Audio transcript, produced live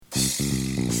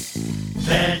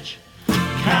VegCast.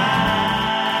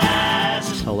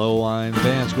 Hello, I'm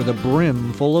Vance with a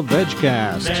brim full of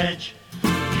VegCast. VegCast.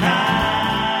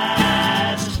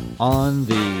 On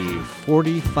the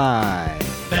 45.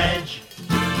 VegCast.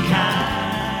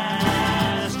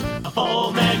 A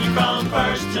full menu from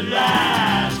first to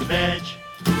last. VegCast.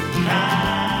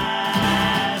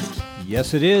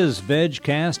 Yes, it is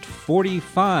VegCast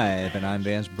 45, and I'm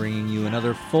Vance bringing you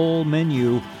another full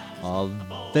menu of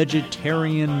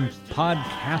vegetarian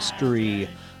podcastery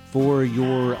for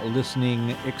your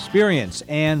listening experience.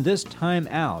 And this time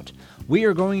out, we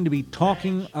are going to be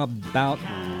talking about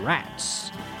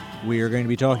rats. We are going to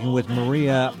be talking with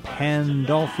Maria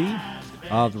Pandolfi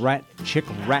of Rat Chick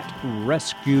Rat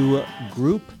Rescue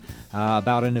Group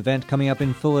about an event coming up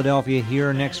in Philadelphia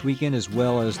here next weekend, as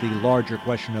well as the larger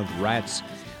question of rats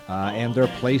and their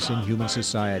place in human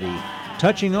society,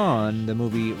 touching on the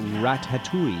movie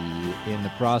Ratatouille in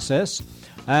the process.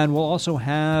 And we'll also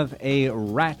have a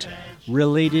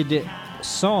rat-related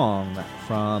song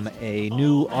from a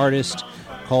new artist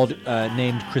called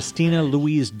named Christina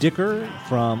Louise Dicker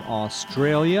from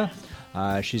Australia.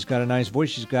 She's got a nice voice.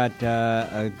 She's got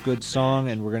a good song,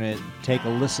 and we're going to take a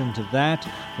listen to that.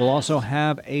 We'll also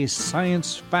have a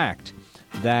science fact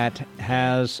that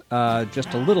has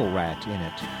just a little rat in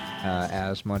it,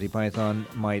 as Monty Python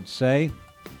might say.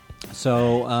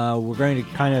 So we're going to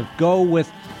kind of go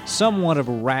with somewhat of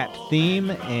a rat theme,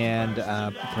 and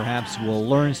perhaps we'll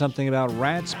learn something about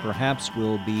rats. Perhaps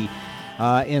we'll be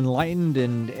enlightened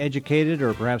and educated,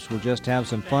 or perhaps we'll just have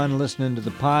some fun listening to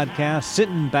the podcast,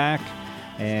 sitting back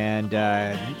and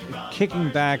kicking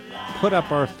back, put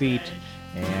up our feet,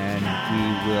 and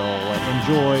we will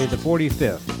enjoy the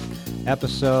 45th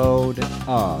episode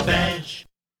of VegCast.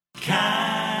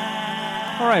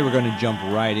 All right, we're going to jump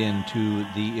right into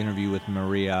the interview with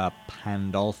Maria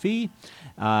Pandolfi.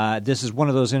 This is one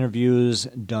of those interviews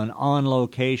done on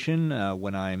location.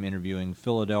 When I'm interviewing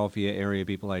Philadelphia area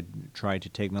people, I try to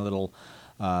take my little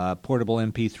portable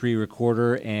MP3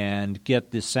 recorder and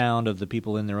get the sound of the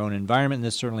people in their own environment. And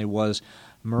this certainly was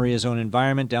Maria's own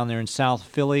environment down there in South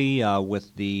Philly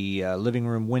with the living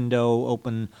room window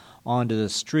open onto the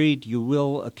street. You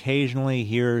will occasionally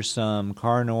hear some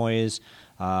car noise,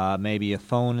 maybe a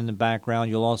phone in the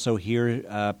background. You'll also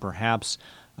hear perhaps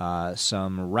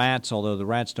some rats, although the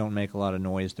rats don't make a lot of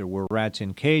noise. There were rats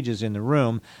in cages in the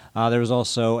room. There was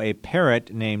also a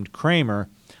parrot named Kramer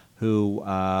who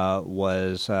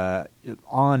was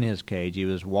on his cage. He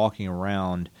was walking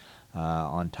around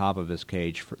on top of his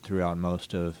cage throughout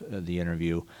most of the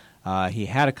interview. He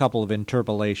had a couple of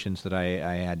interpolations that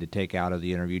I had to take out of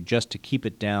the interview just to keep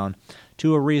it down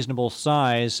to a reasonable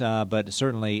size, but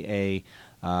certainly a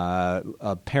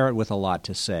parrot with a lot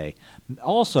to say.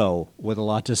 Also with a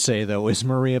lot to say, though, is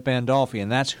Maria Pandolfi,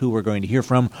 and that's who we're going to hear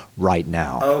from right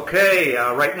now. Okay,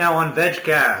 right now on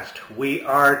VegCast, we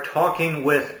are talking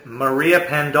with Maria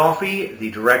Pandolfi,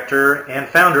 the director and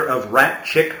founder of Rat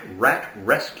Chick Rat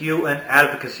Rescue and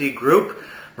Advocacy Group.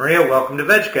 Maria, welcome to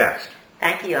VegCast.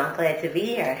 Thank you. I'm glad to be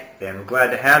here. And we're glad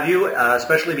to have you,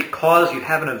 especially because you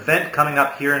have an event coming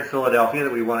up here in Philadelphia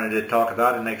that we wanted to talk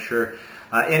about and make sure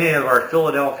any of our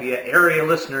Philadelphia area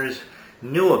listeners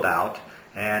knew about.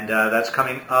 And that's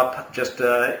coming up just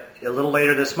a little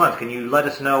later this month. Can you let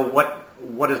us know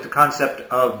what is the concept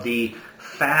of the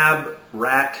Fab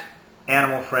Rat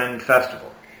Animal Friend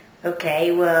Festival?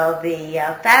 Okay, well, the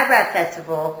Fab Rat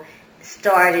Festival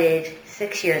started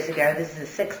 6 years ago. This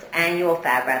is the 6th annual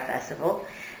Fab Rat Festival.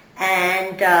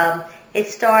 And it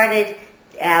started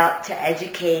out to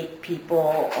educate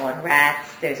people on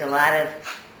rats. There's a lot of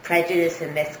prejudice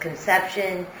and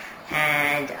misconception,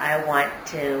 and I want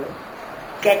to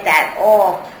get that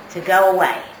all to go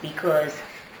away because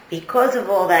of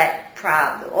all that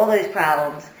all those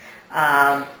problems,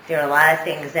 there are a lot of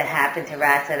things that happen to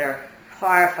rats that are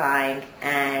horrifying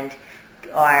and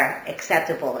are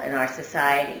acceptable in our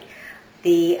society.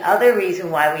 The other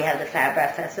reason why we have the Fab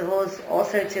Rat Festival is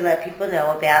also to let people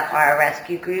know about our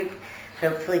rescue group,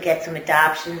 hopefully get some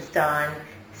adoptions done,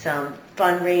 some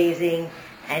fundraising,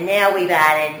 and now we've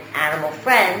added animal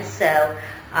friends, so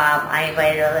I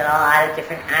invited a lot of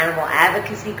different animal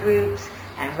advocacy groups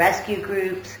and rescue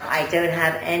groups. I don't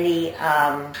have any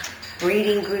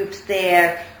breeding groups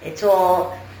there. It's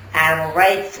all animal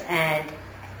rights and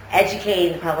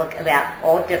educating the public about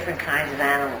all different kinds of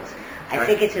animals. I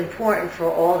think it's important for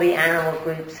all the animal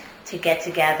groups to get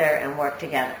together and work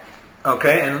together.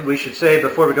 Okay, and we should say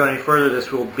before we go any further,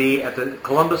 this will be at the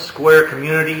Columbus Square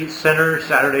Community Center,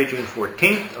 Saturday, June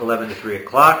 14th, 11 to 3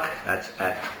 o'clock. That's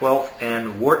at 12th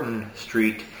and Wharton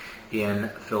Street in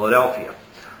Philadelphia,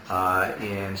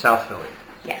 in South Philly.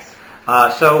 Yes.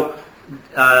 So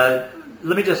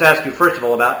Let me just ask you, first of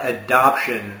all, about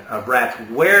adoption of rats.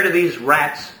 Where do these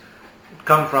rats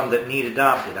come from that need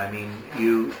adopted? I mean,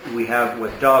 we have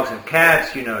with dogs and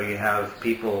cats, you have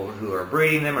people who are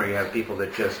breeding them, or you have people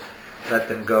that just let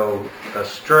them go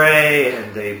astray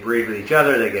and they breed with each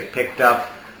other, they get picked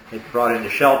up, get brought into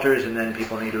shelters, and then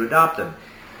people need to adopt them.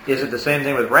 Is it the same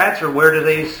thing with rats, or where are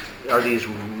these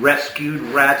rescued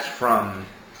rats from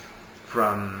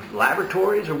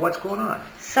laboratories, or what's going on?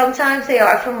 Sometimes they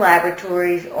are from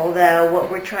laboratories, although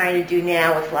what we're trying to do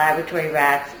now with laboratory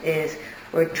rats is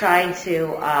we're trying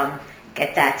to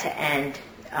get that to end.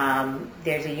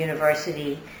 There's a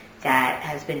university that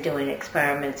has been doing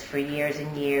experiments for years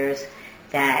and years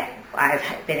that I've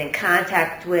been in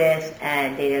contact with,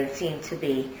 and they don't seem to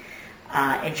be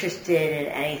interested in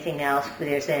anything else. But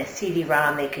there's a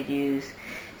CD-ROM they could use.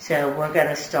 So we're going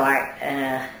to start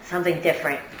something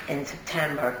different in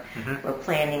September. Mm-hmm. We're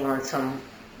planning on some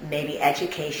maybe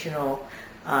educational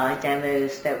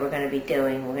demos that we're going to be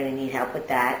doing. We're going to need help with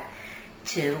that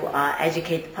to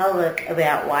educate the public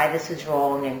about why this is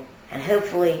wrong and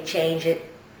hopefully change it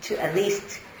to at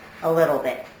least a little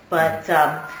bit. But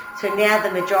so now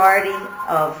the majority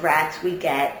of rats we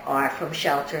get are from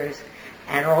shelters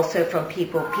and also from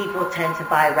people. People tend to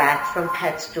buy rats from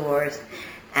pet stores.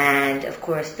 And, of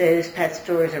course, those pet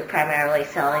stores are primarily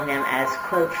selling them as,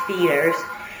 quote, feeders.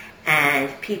 And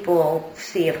people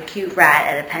see a cute rat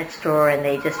at a pet store and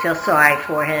they just feel sorry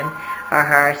for him or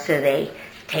her, so they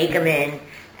take him in.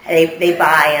 They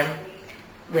buy him,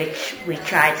 which we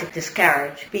try to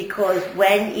discourage. Because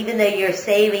even though you're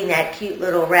saving that cute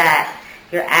little rat,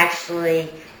 you're actually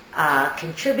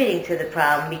contributing to the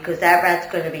problem, because that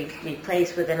rat's going to be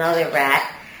replaced with another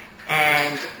rat,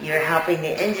 and you're helping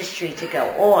the industry to go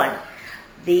on.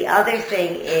 The other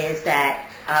thing is that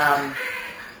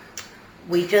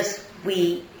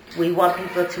we want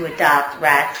people to adopt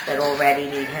rats that already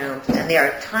need homes, and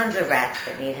there are tons of rats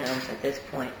that need homes at this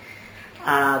point.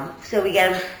 So we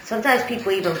get them. Sometimes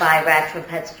people even buy rats from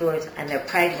pet stores and they're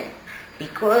pregnant.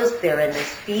 Because they're in this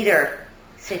feeder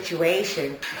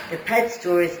situation, the pet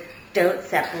stores don't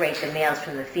separate the males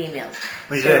from the females.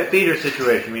 When you say a feeder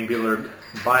situation, you mean people are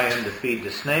buying them to feed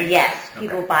the snakes? Yes,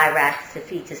 people buy rats to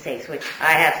feed the snakes, which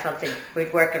I have something, we're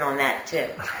working on that too.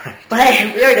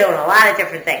 But we're doing a lot of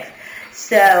different things.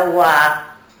 So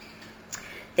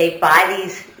they buy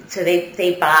these, so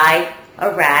they buy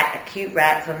a rat, a cute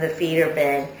rat from the feeder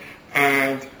bin,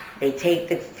 and they take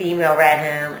the female rat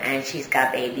home, and she's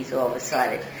got babies all of a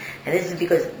sudden. And this is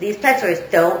because these pet stores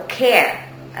don't care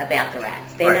about the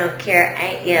rats. They don't care,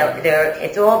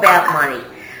 it's all about money.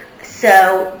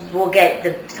 So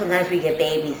sometimes we get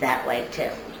babies that way too.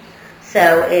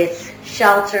 So it's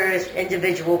shelters,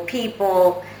 individual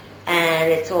people,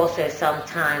 and it's also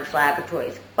sometimes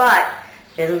laboratories. But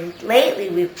lately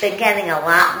we've been getting a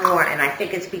lot more, and I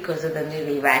think it's because of the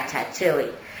movie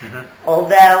Ratatouille. Mm-hmm.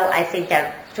 Although I think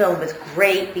that film was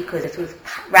great because it was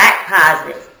rat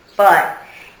positive, but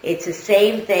it's the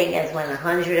same thing as when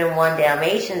 101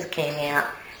 Dalmatians came out.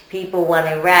 People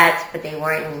wanted rats, but they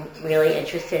weren't really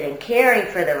interested in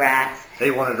caring for the rats.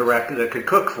 They wanted a rat that could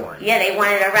cook for them. Yeah, they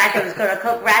wanted a rat that was going to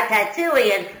cook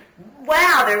Ratatouille, and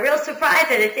wow, they're real surprised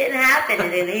that it didn't happen,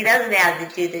 and he doesn't have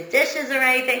to do the dishes or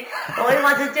anything. All he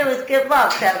wants to do is give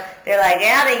love. So they're like,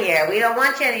 out of here, we don't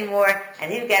want you anymore,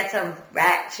 and you get some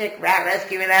rat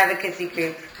rescue and advocacy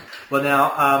group. Well,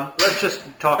 now, let's just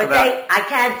talk about... But I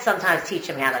can sometimes teach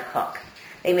them how to cook.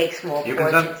 They make small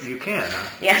portions. You can, huh?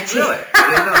 Yeah. Really? I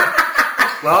didn't know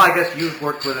that. Well, I guess you've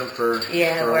worked with them for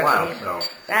a while. So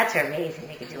rats are amazing.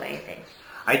 They can do anything.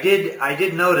 I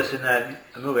did notice in that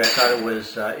movie, I thought it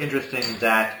was interesting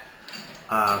that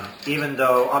even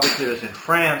though, obviously it was in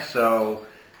France, so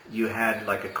you had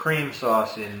like a cream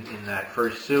sauce in that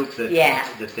first soup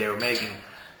that they were making.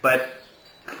 But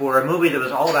for a movie that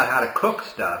was all about how to cook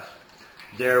stuff,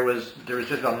 there was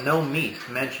just about no meat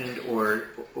mentioned or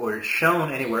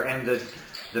shown anywhere, and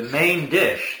the main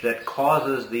dish that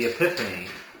causes the epiphany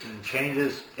and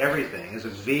changes everything is a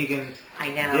vegan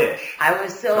dish. I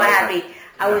was so happy.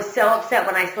 I was so upset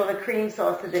when I saw the cream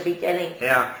sauce at the beginning.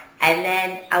 Yeah. And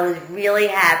then I was really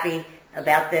happy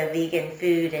about the vegan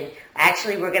food, and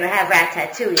actually we're going to have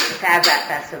Ratatouille at the Fab Rat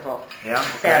Festival. Yeah.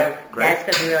 So that's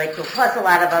going to be really cool. Plus a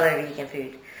lot of other vegan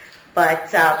food.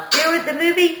 But the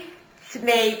movie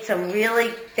made some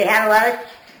they had a lot of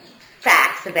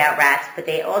facts about rats, but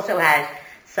they also had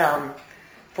some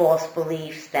false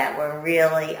beliefs that were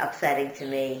really upsetting to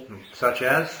me. Such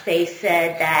as? They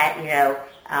said that,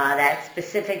 that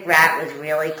specific rat was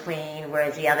really clean,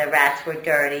 whereas the other rats were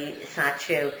dirty. It's not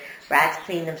true. Rats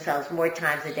clean themselves more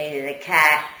times a day than a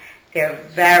cat, They're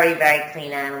very, very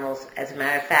clean animals. As a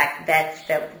matter of fact, vets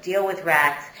that deal with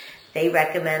rats, they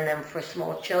recommend them for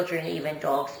small children, even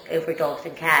dogs, over dogs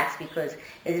and cats, because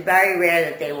it's very rare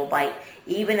that they will bite.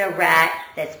 Even a rat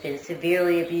that's been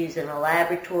severely abused in a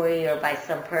laboratory or by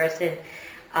some person,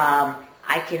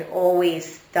 I can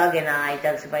always, Doug's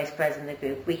the vice president of the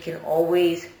group, we can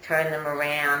always turn them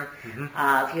around.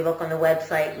 If you look on the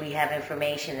website, we have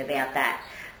information about that.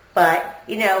 But,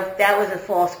 that was a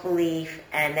false belief,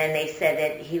 and then they said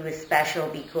that he was special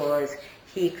because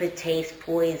he could taste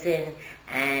poison,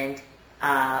 and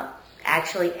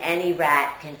actually any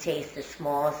rat can taste the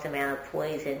smallest amount of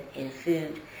poison in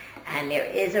food. And there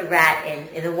is a rat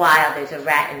in the wild, there's a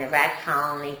rat in the rat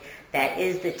colony that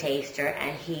is the taster,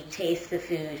 and he tastes the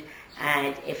food,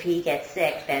 and if he gets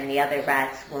sick, then the other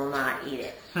rats will not eat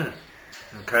it.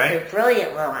 Okay. They're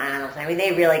brilliant little animals. I mean,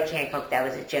 they really can't cook. That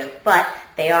was a joke. But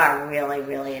they are really,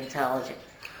 really intelligent.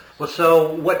 Well,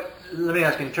 so let me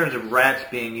ask you, in terms of rats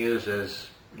being used as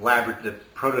the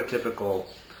prototypical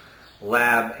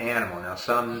lab animal. Now,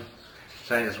 some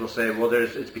scientists will say, well,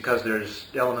 it's because there's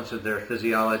elements of their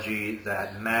physiology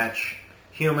that match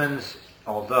humans,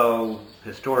 although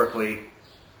historically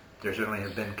there certainly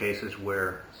have been cases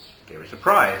where they were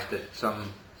surprised that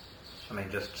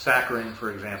just saccharin,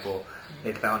 for example,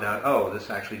 they found out, this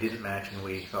actually didn't match, and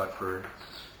we thought for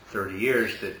 30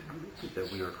 years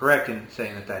that we were correct in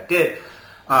saying that did.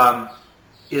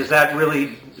 Is that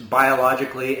really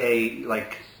biologically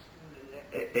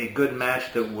a good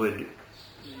match that would,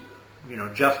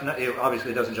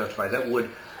 obviously it doesn't justify, that would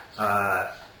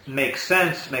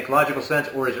make logical sense,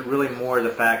 or is it really more the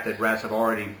fact that rats have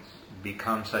already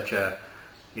become such a,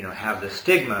 have the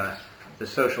stigma, the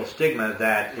social stigma,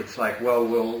 that it's like, well,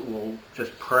 we'll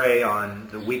just prey on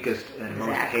the weakest and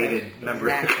most hated member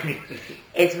of the community.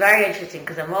 It's very interesting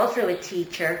because I'm also a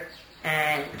teacher,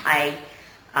 and I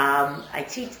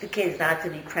teach the kids not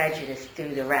to be prejudiced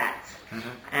through the rats.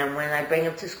 And when I bring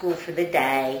them to school for the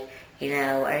day,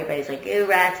 everybody's like, ew,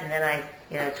 rats, and then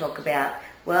I, talk about,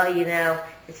 well,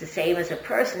 it's the same as a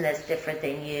person that's different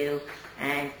than you,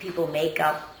 and people make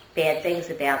up bad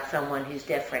things about someone who's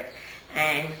different.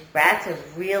 And rats are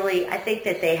really, I think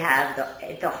that they have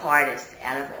the hardest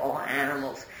out of all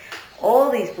animals. All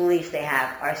these beliefs they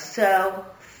have are so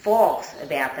false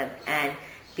about them. And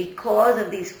because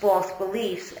of these false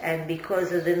beliefs and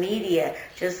because of the media,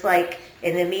 just like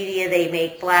in the media they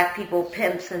make black people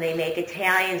pimps and they make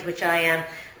Italians, which I am,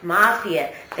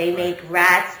 mafia, they make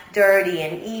rats dirty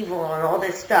and evil and all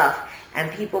this stuff. And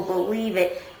people believe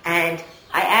it. And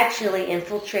I actually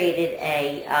infiltrated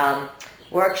a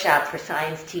workshop for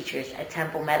science teachers at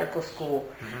Temple Medical School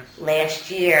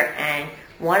last year, and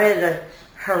one of the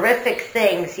horrific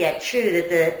things, yet true,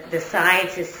 that the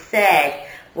scientists said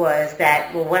was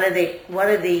that, well, one of the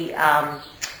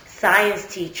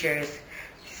science teachers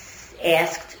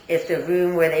asked if the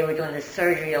room where they were doing the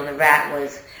surgery on the rat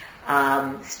was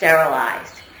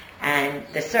sterilized, and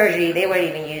the surgery, they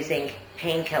weren't even using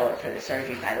painkiller for the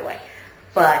surgery, by the way,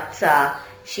 but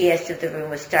she asked if the room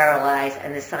was sterilized,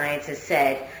 and the scientists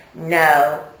said,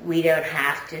 no, we don't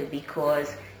have to,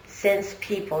 because since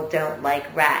people don't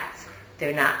like rats,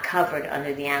 they're not covered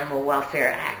under the Animal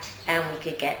Welfare Act, and we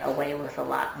could get away with a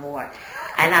lot more.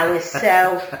 And I was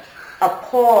so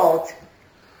appalled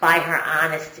by her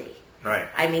honesty. Right.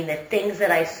 I mean, the things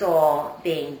that I saw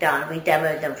being done, we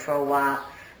demoed them for a while,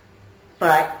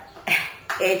 but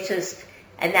it's just,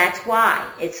 and that's why,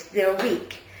 they're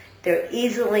weak. They're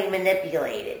easily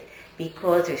manipulated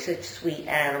because they're such sweet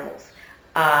animals.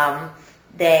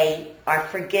 They are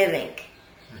forgiving.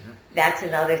 That's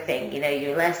another thing.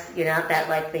 You're not that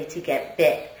likely to get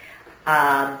bit.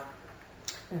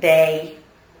 They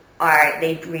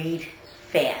breed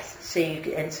fast, so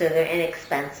they're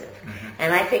inexpensive.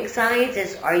 And I think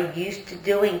scientists are used to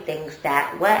doing things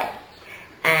that way.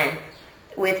 And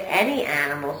with any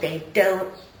animal, they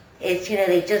don't.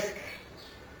 They just.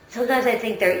 Sometimes I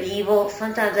think they're evil.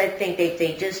 Sometimes I think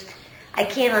they just, I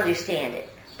can't understand it.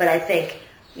 But I think,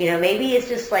 maybe it's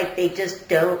just like they just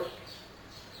don't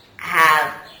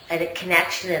have a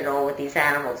connection at all with these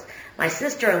animals. My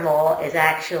sister-in-law is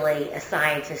actually a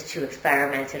scientist who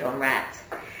experimented on rats.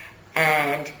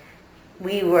 And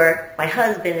my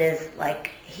husband is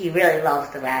like, he really loves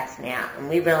the rats now. And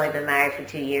we've only been married for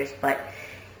 2 years. But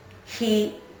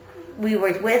we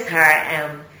were with her,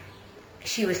 and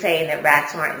she was saying that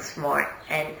rats aren't smart.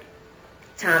 And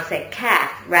Tom said,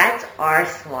 Kath, rats are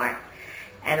smart.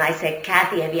 And I said,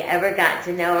 Kathy, have you ever gotten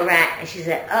to know a rat? And she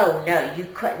said, oh, no, you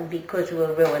couldn't, because it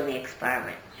would ruin the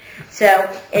experiment. So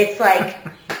it's like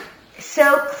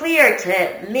so clear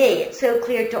to me, it's so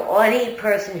clear to any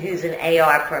person who's an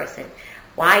AR person,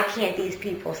 why can't these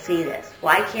people see this?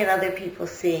 Why can't other people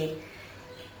see,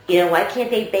 why can't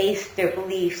they base their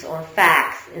beliefs on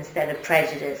facts instead of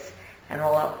prejudice and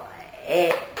all?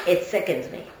 It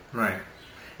sickens me. Right.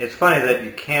 It's funny that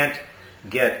you can't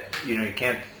you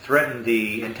can't threaten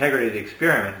the integrity of the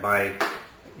experiment by,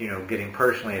 getting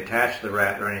personally attached to the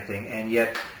rat or anything, and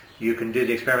yet you can do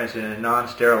the experiments in a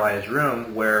non-sterilized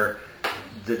room where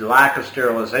the lack of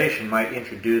sterilization might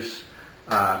introduce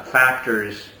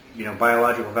factors,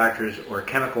 biological factors or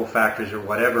chemical factors or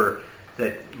whatever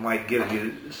that might give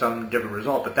you some different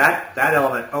result. But that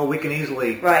element, we can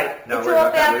easily... Right. No, it's all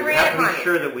about grant money. We have to be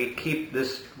sure that we keep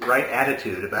this right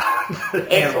attitude about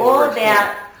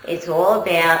It's all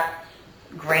about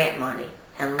grant money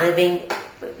and living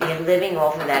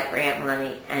off of that grant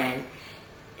money and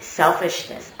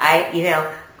selfishness.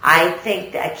 I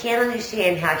think that I can't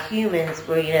understand how humans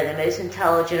were, the most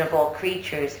intelligent of all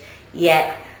creatures,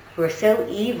 yet we're so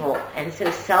evil and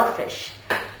so selfish.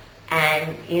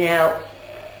 And,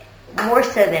 more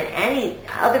so than any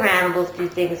other animals do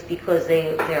things because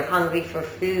they're hungry for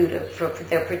food or for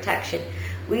their protection.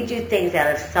 We do things out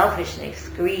of selfishness,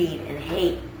 greed, and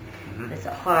hate. Mm-hmm. It's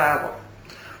horrible.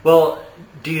 Well,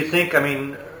 do you think,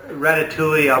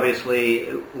 Ratatouille obviously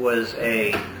was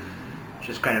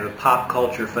just kind of a pop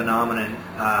culture phenomenon,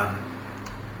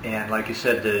 and like you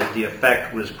said, the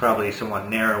effect was probably somewhat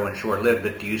narrow and short-lived,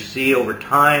 but do you see over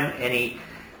time any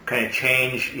kind of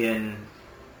change in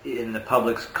the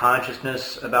public's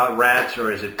consciousness about rats,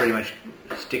 or is it pretty much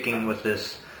sticking with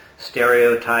this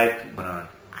stereotype?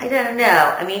 I don't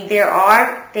know.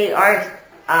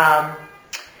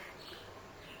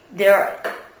 There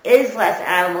is less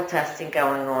animal testing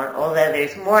going on, although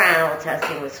there's more animal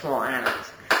testing with small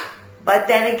animals. But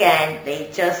then again,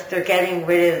 they're getting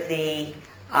rid of the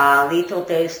lethal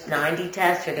dose 90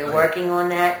 test, or they're working on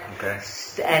that. Okay.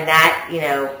 And that,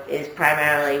 is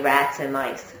primarily rats and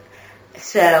mice.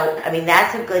 So,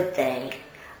 that's a good thing.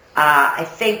 I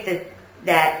think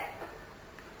that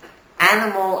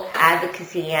animal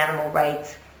advocacy, animal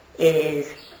rights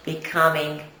is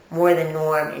becoming more the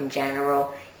norm in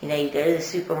general. You go to the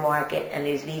supermarket and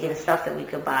there's vegan stuff that we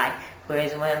could buy.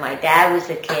 Whereas when my dad was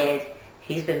a kid,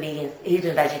 he's been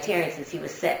vegetarian since he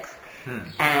was 6.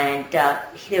 And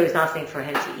there was nothing for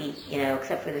him to eat,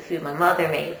 except for the food my mother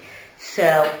made.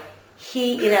 So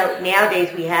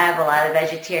nowadays we have a lot of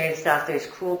vegetarian stuff. There's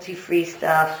cruelty-free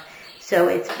stuff. So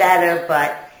it's better,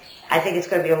 but I think it's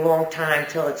going to be a long time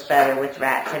till it's better with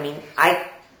rats. I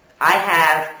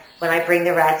have, when I bring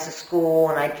the rats to school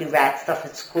and I do rat stuff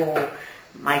at school,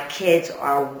 my kids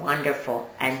are wonderful.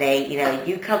 And they,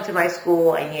 you come to my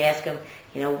school and you ask them,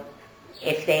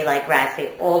 if they like rats.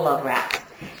 They all love rats.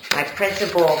 My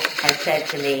principal has said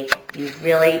to me, you've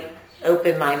really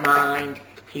opened my mind.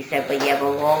 He said, but you have a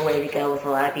long way to go with a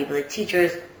lot of people. The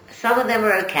teachers, some of them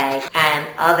are okay, and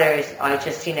others are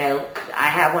just, I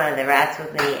have one of the rats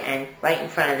with me, and right in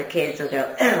front of the kids will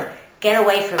go, get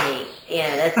away from me.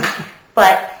 And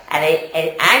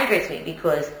it angers me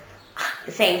because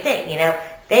the same thing,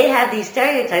 they have these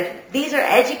stereotypes. These are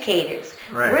educators.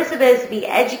 Right. We're supposed to be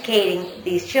educating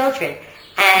these children,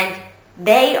 and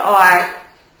they are,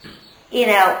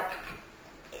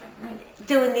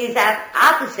 doing these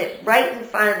opposite right in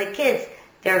front of the kids.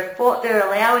 They're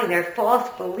allowing their false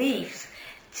beliefs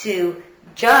to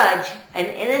judge an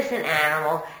innocent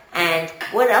animal. And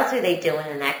what else are they doing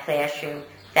in that classroom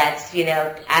that's,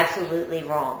 absolutely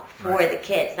wrong for the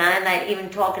kids? Now, I'm not even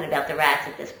talking about the rats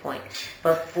at this point,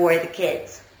 but for the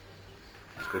kids.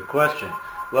 That's a good question.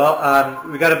 Well,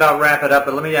 we got to about wrap it up,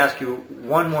 but let me ask you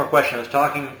one more question. I was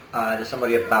talking to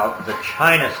somebody about the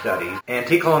China studies, and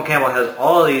T. Colin Campbell has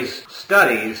all these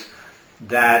studies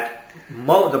that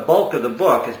the bulk of the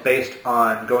book is based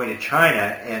on going to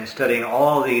China and studying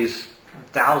all these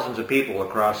thousands of people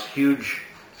across huge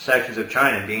sections of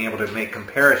China and being able to make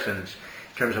comparisons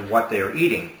in terms of what they are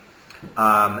eating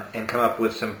and come up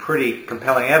with some pretty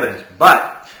compelling evidence.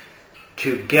 But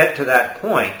to get to that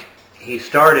point, he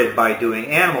started by doing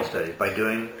animal studies, by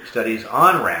doing studies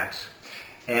on rats,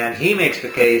 and he makes the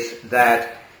case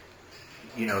that,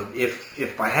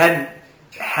 if I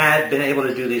hadn't been able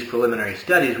to do these preliminary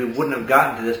studies, we wouldn't have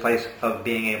gotten to this place of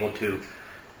being able to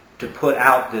put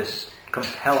out this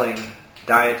compelling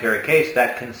dietary case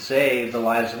that can save the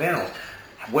lives of animals.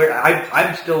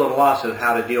 I'm still at a loss of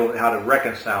how to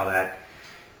reconcile that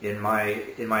in my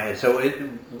head. So,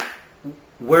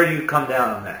 where do you come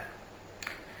down on that?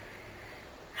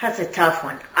 That's a tough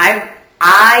one.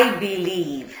 I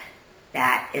believe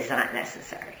that is not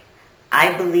necessary.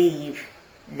 I believe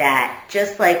that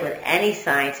just like with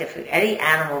any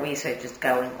animal research that's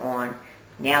going on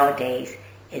nowadays,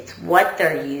 It's what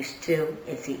they're used to.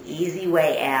 It's the easy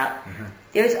way out.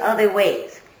 There's other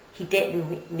ways. He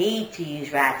didn't need to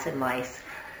use rats and mice,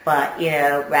 but,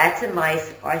 rats and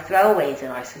mice are throwaways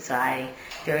in our society.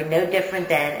 They're no different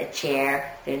than a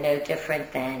chair. They're no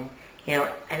different than,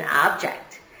 an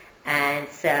object. And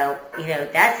so,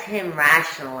 that's him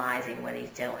rationalizing what he's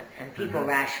doing. And people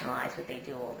rationalize what they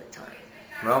do all the time.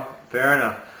 Well, fair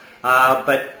enough.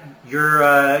 But you're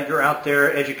out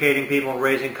there educating people and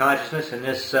raising consciousness, and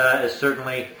this is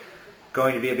certainly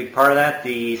going to be a big part of that.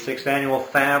 The 6th Annual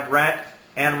Fab Rat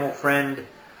Animal Friend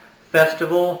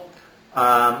Festival.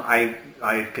 I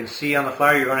can see on the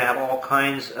flyer you're going to have all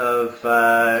kinds of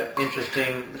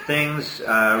interesting things.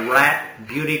 Rat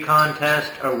Beauty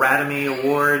Contest, Eratomy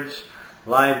Awards,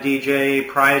 live DJ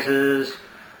prizes.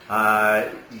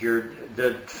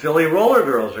 The Philly Roller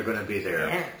Girls are going to be there.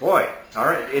 Yeah. Boy, all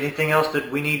right. Anything else that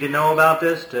we need to know about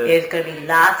this? There's going to be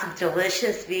lots of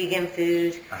delicious vegan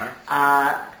food.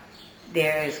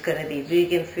 There's going to be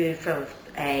vegan food from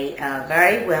a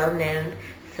very well-known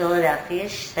Philadelphia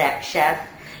chef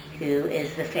who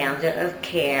is the founder of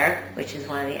CARE, which is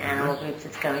one of the animal groups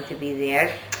that's going to be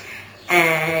there.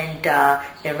 And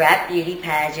the Rat Beauty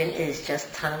Pageant is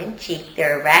just tongue-in-cheek.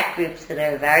 There are rat groups that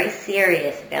are very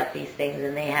serious about these things,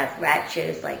 and they have rat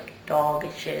shows like dog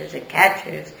shows and cat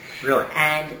shows. Really?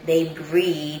 And they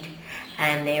breed,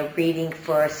 and they're breeding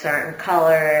for a certain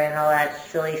color and all that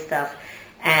silly stuff.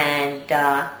 And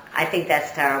I think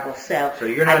that's terrible. So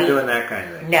you're not doing that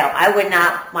kind of thing? No, I would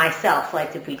not myself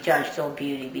like to be judged on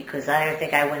beauty, because I don't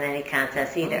think I win any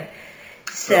contest either.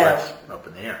 So that's up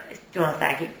in the air. Well,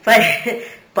 thank you.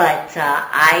 But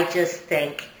I just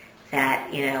think that,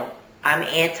 I'm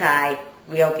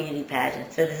anti-real beauty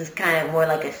pageants. So this is kind of more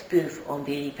like a spoof on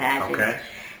beauty pageants. Okay.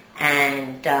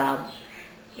 And,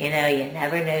 you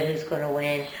never know who's going to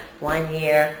win. One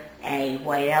year, a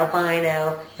white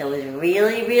albino that was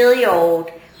really, really old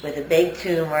with a big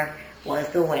tumor was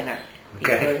the winner.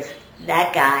 Okay. Because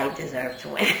that guy deserved to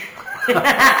win.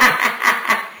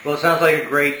 Well, it sounds like a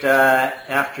great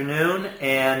afternoon.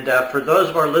 And for those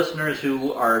of our listeners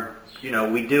who are,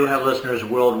 we do have listeners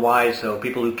worldwide, so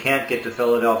people who can't get to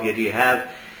Philadelphia, do you have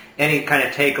any kind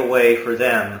of takeaway for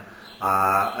them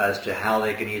as to how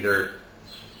they can either,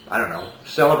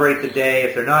 celebrate the day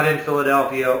if they're not in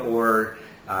Philadelphia, or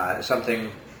something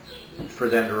for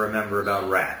them to remember about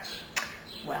rats?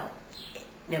 Well,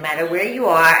 no matter where you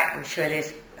are, I'm sure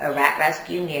there's a rat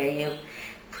rescue near you.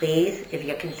 Please, if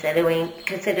you're considering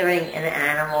an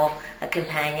animal, a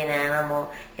companion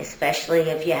animal, especially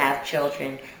if you have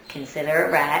children, consider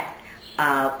a rat.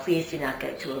 Please do not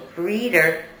go to a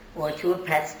breeder or to a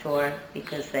pet store,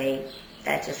 because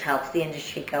that just helps the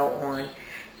industry go on.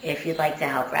 If you'd like to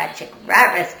help Rat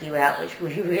Rescue out, which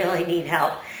we really need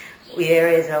help, there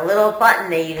is a little button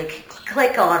that you can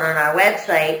click on our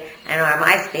website and our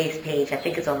MySpace page. I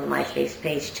think it's on the MySpace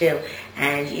page too.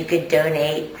 And you could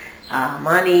donate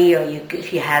money, or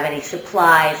if you have any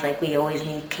supplies, like we always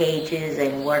need cages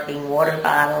and working water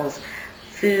bottles,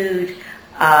 food,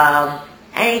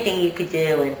 anything you could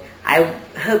do. And I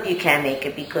hope you can make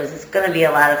it, because it's going to be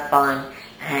a lot of fun.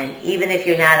 And even if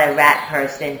you're not a rat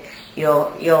person,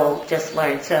 you'll just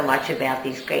learn so much about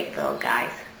these great little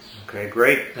guys. Okay,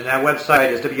 great. And that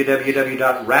website is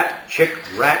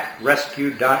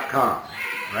www.ratchickratrescue.com.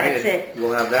 Right? That's it.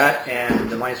 We'll have that and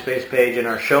the MySpace page in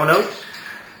our show notes.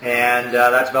 And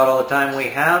that's about all the time we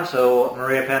have. So,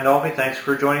 Maria Pandolfi, thanks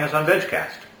for joining us on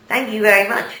VegCast. Thank you very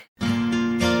much.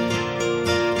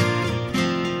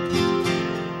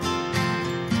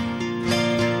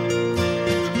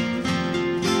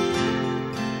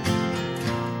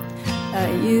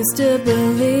 I used to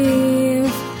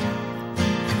believe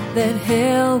that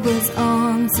hell was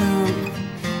on some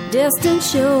distant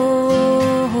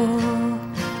shore,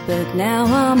 but now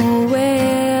I'm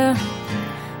aware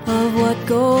of what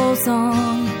goes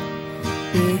on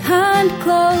behind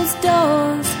closed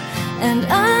doors, and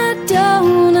I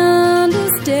don't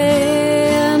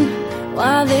understand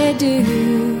why they do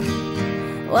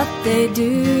what they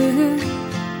do.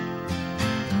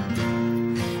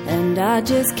 And I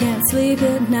just can't sleep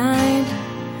at night.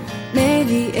 May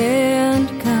the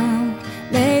end come,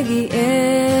 may the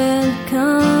end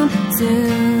come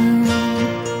soon.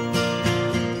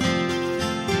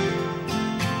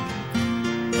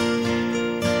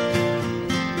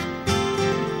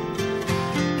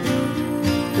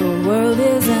 The world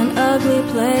is an ugly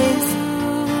place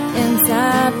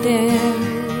inside their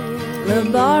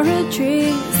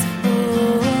laboratories.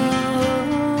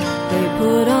 They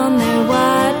put on their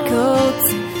white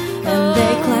coats and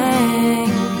they claim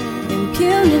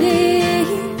impunity.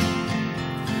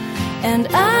 And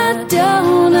I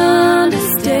don't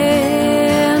understand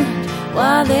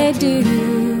they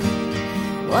do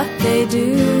what they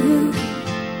do?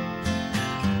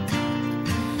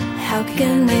 How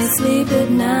can they sleep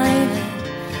at night?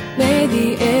 May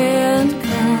the end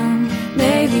come,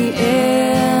 may the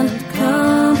end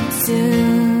come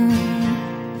soon.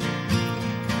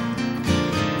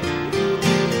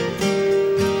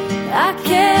 I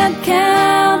can't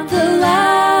count the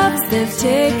lives they've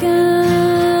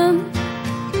taken,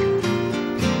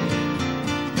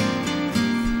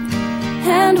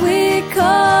 and we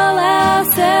call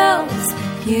ourselves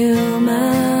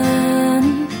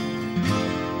human.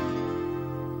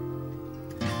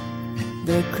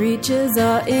 The creatures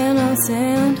are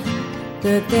innocent,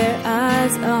 but their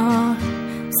eyes are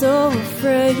so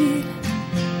afraid.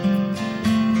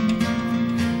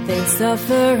 They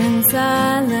suffer in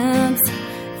silence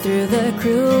through the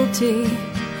cruelty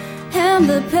and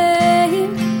the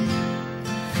pain,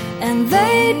 and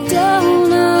they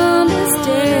don't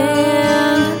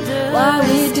understand why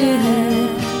we do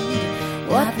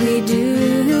what we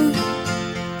do.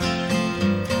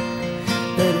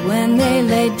 But when they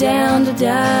lay down to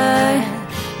die,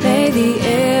 may the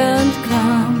end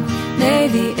come, may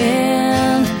the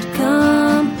end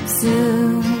come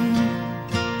soon.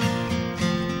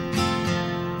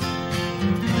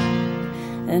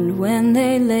 And when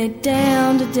they lay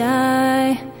down to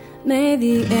die, may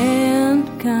the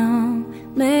end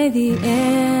come, may the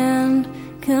end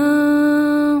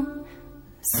come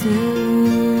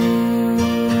soon.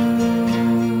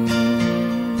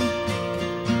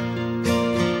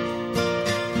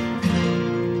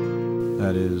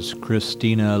 That is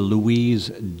Christina Louise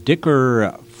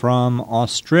Dicker from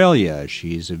Australia.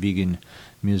 She's a vegan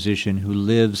musician who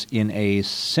lives in a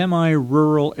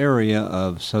semi-rural area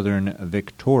of southern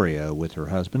Victoria with her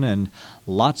husband and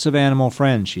lots of animal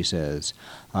friends, she says.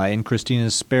 In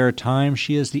Christina's spare time,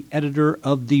 she is the editor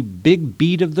of the Big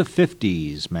Beat of the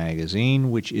 50s magazine,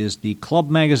 which is the club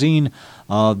magazine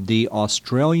of the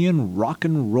Australian Rock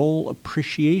and Roll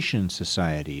Appreciation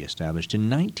Society, established in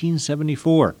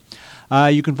 1974.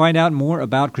 You can find out more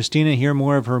about Christina, hear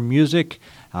more of her music,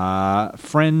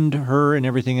 friend her and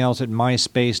everything else at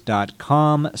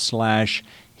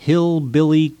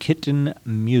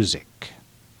myspace.com/hillbillykittenmusic.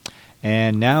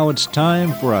 And now it's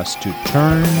time for us to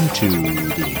turn to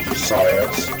the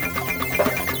Science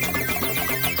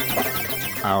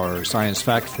Fact. Our science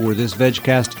fact for this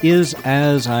VegCast is,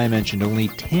 as I mentioned, only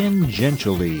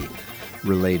tangentially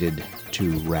related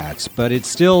to rats, but it's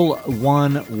still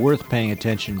one worth paying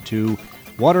attention to.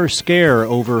 Water Scare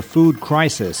Over Food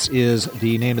Crisis is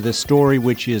the name of this story,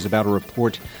 which is about a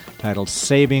report titled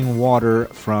Saving Water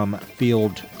from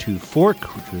Field to Fork,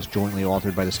 which was jointly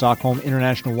authored by the Stockholm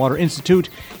International Water Institute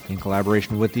in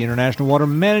collaboration with the International Water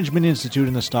Management Institute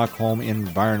and the Stockholm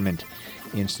Environment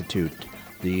Institute.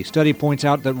 The study points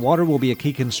out that water will be a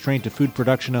key constraint to food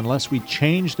production unless we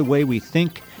change the way we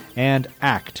think and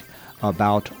act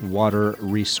about water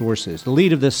resources. The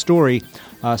lead of this story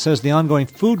says the ongoing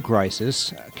food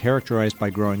crisis, characterized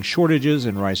by growing shortages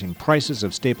and rising prices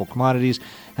of staple commodities,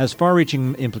 has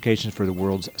far-reaching implications for the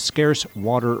world's scarce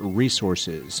water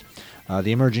resources.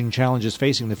 The emerging challenges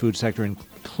facing the food sector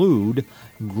include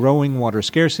growing water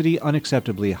scarcity,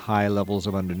 unacceptably high levels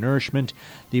of undernourishment,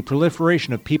 the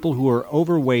proliferation of people who are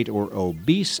overweight or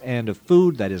obese, and of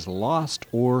food that is lost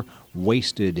or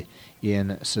wasted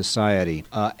in society.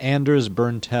 Anders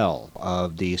Berntel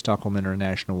of the Stockholm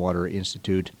International Water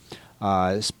Institute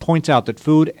points out that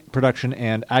food production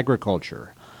and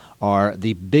agriculture are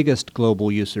the biggest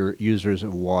global users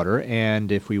of water,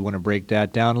 and if we want to break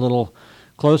that down a little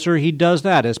closer, he does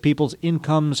that. As people's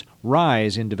incomes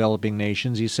rise in developing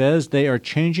nations, he says, they are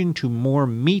changing to more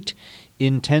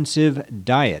meat-intensive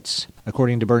diets.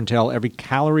 According to Berntel, every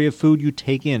calorie of food you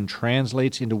take in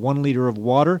translates into 1 liter of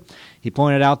water. He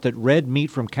pointed out that red meat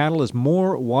from cattle is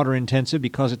more water-intensive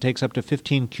because it takes up to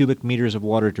 15 cubic meters of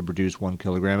water to produce 1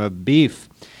 kilogram of beef.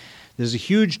 There's a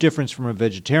huge difference from a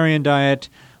vegetarian diet,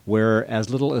 where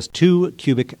as little as 2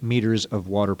 cubic meters of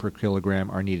water per kilogram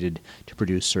are needed to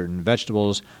produce certain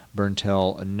vegetables,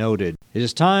 Berntel noted. It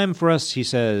is time for us, he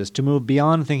says, to move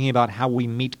beyond thinking about how we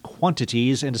meet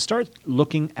quantities and to start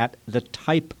looking at the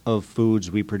type of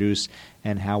foods we produce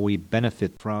and how we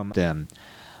benefit from them.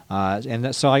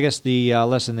 So I guess the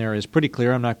lesson there is pretty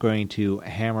clear. I'm not going to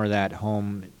hammer that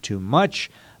home too much.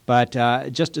 But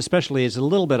just especially, it's a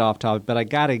little bit off topic, but I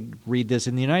got to read this.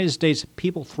 In the United States,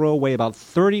 people throw away about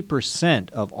 30%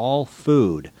 of all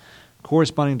food,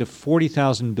 corresponding to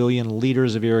 40,000 billion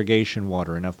liters of irrigation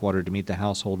water, enough water to meet the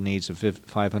household needs of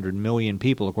 500 million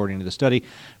people, according to the study.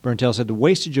 Berntel said the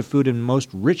wastage of food in most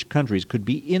rich countries could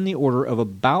be in the order of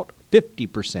about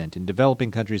 50% in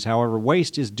developing countries. However,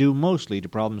 waste is due mostly to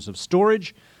problems of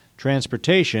storage,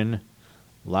 transportation,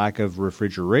 lack of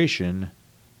refrigeration,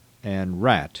 and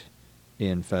rat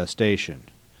infestation.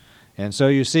 And so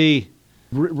you see,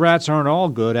 rats aren't all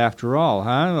good after all,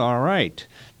 huh? All right.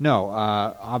 No,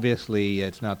 obviously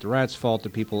it's not the rats' fault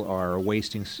that people are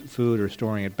wasting food or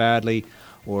storing it badly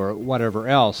or whatever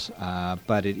else,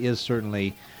 but it is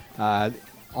certainly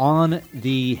on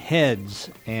the heads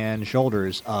and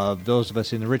shoulders of those of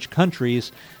us in the rich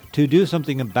countries to do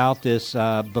something about this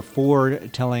before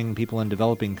telling people in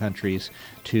developing countries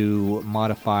to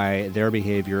modify their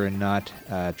behavior and not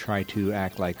try to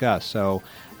act like us. So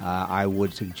I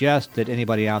would suggest that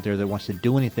anybody out there that wants to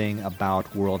do anything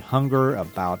about world hunger,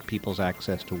 about people's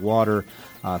access to water,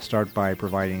 start by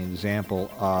providing an example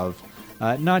of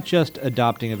not just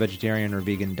adopting a vegetarian or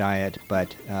vegan diet,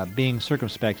 but being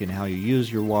circumspect in how you use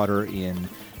your water, in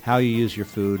how you use your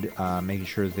food, making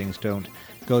sure things don't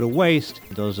go to waste.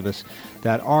 Those of us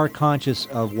that are conscious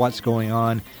of what's going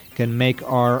on can make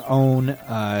our own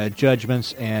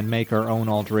judgments and make our own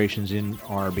alterations in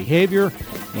our behavior,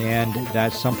 and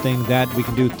that's something that we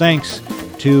can do thanks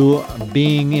to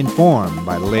being informed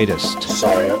by the latest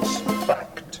science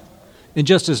fact. And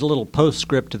just as a little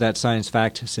postscript to that science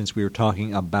fact, since we were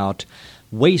talking about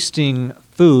wasting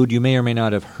food, you may or may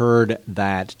not have heard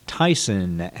that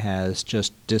Tyson has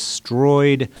just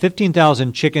destroyed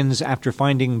 15,000 chickens after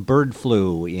finding bird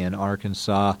flu in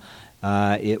Arkansas.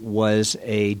 It was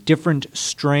a different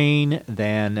strain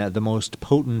than the most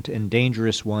potent and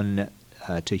dangerous one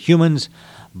to humans,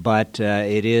 but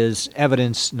it is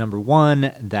evidence, number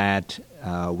one, that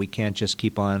we can't just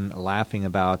keep on laughing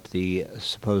about the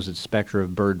supposed specter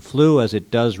of bird flu, as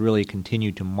it does really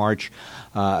continue to march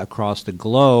across the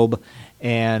globe,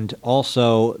 and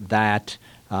also that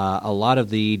a lot of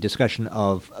the discussion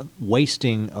of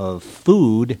wasting of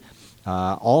food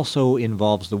also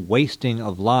involves the wasting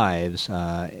of lives,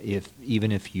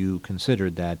 even if you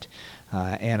considered that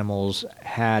animals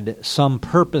had some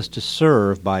purpose to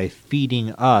serve by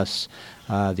feeding us.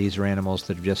 These are animals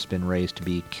that have just been raised to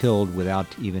be killed without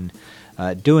even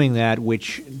doing that,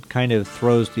 which kind of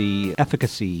throws the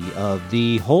efficacy of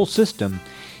the whole system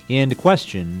into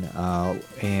question,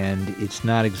 and it's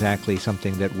not exactly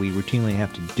something that we routinely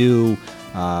have to do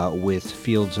with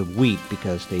fields of wheat,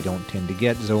 because they don't tend to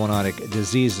get zoonotic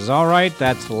diseases. All right,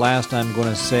 that's the last I'm going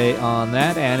to say on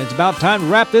that, and it's about time to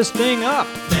wrap this thing up.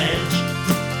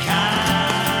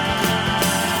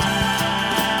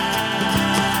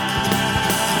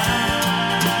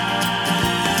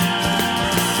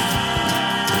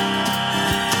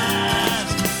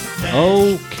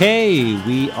 Okay,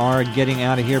 we are getting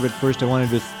out of here, but first I wanted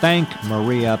to thank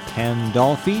Maria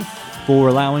Pandolfi for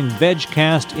allowing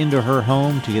VegCast into her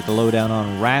home to get the lowdown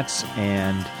on rats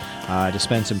and to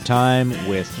spend some time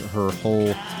with her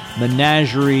whole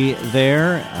menagerie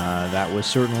there. That was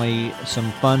certainly some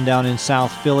fun down in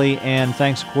South Philly, and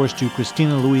thanks, of course, to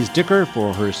Christina Louise Dicker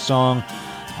for her song,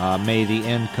 May the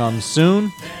End Come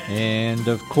Soon. And,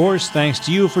 of course, thanks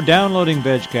to you for downloading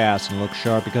VegCast. And look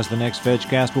sharp, because the next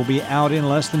VegCast will be out in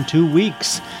less than 2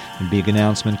 weeks. A big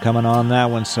announcement coming on that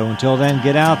one. So until then,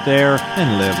 get out there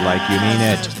and live like you mean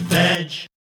it.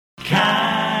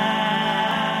 VegCast.